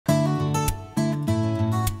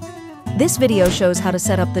This video shows how to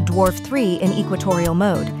set up the DWARF 3 in Equatorial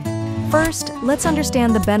Mode. First, let's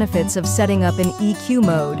understand the benefits of setting up in EQ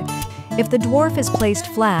mode. If the DWARF is placed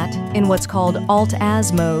flat, in what's called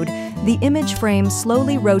Alt-As mode, the image frame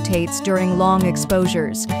slowly rotates during long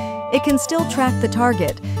exposures. It can still track the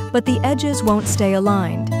target, but the edges won't stay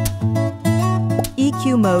aligned.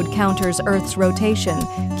 EQ mode counters Earth's rotation,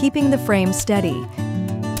 keeping the frame steady.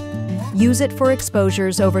 Use it for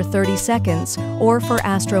exposures over 30 seconds or for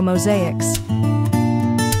astromosaics.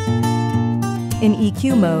 In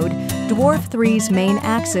EQ mode, DWARF 3's main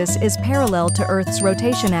axis is parallel to Earth's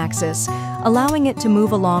rotation axis, allowing it to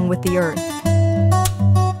move along with the Earth.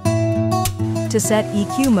 To set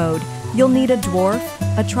EQ mode, you'll need a DWARF,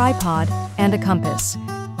 a tripod, and a compass.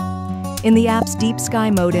 In the app's Deep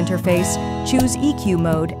Sky Mode interface, choose EQ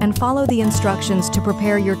mode and follow the instructions to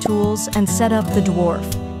prepare your tools and set up the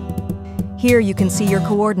DWARF. Here you can see your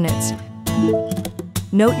coordinates.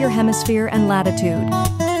 Note your hemisphere and latitude.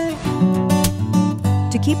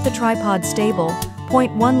 To keep the tripod stable,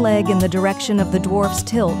 point one leg in the direction of the DWARF's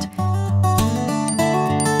tilt.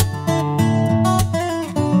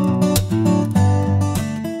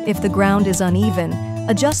 If the ground is uneven,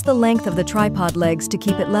 adjust the length of the tripod legs to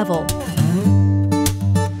keep it level.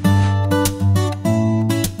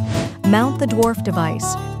 Mount the DWARF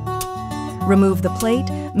device. Remove the plate,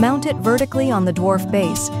 mount it vertically on the DWARF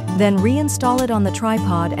base, then reinstall it on the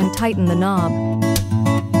tripod and tighten the knob.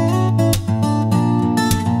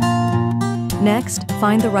 Next,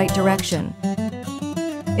 find the right direction.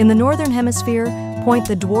 In the northern hemisphere, point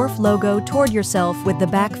the DWARF logo toward yourself with the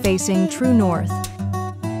back facing true north.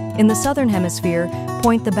 In the southern hemisphere,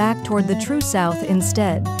 point the back toward the true south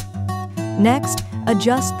instead. Next,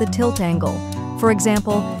 adjust the tilt angle. For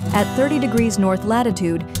example, at 30 degrees north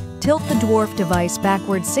latitude, tilt the DWARF device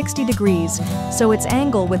backward 60 degrees, so its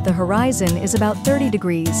angle with the horizon is about 30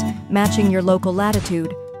 degrees, matching your local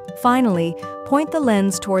latitude. Finally, point the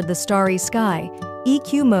lens toward the starry sky.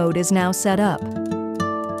 EQ mode is now set up.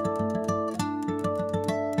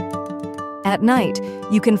 At night,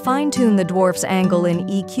 you can fine-tune the DWARF's angle in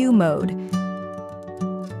EQ mode.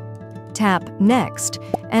 Tap Next,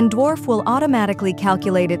 and DWARF will automatically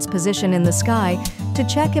calculate its position in the sky to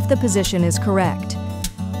check if the position is correct.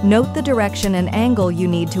 Note the direction and angle you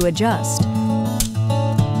need to adjust.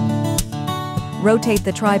 Rotate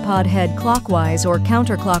the tripod head clockwise or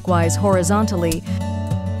counterclockwise horizontally,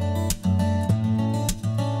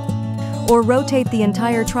 or rotate the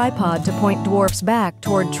entire tripod to point DWARF's back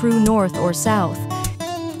toward true north or south.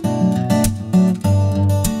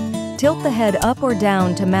 Tilt the head up or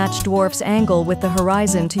down to match DWARF's angle with the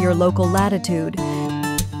horizon to your local latitude.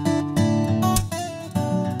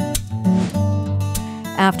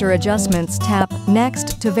 After adjustments, tap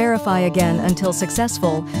Next to verify again until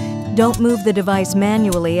successful. Don't move the device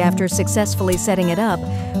manually after successfully setting it up,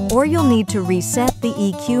 or you'll need to reset the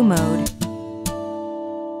EQ mode.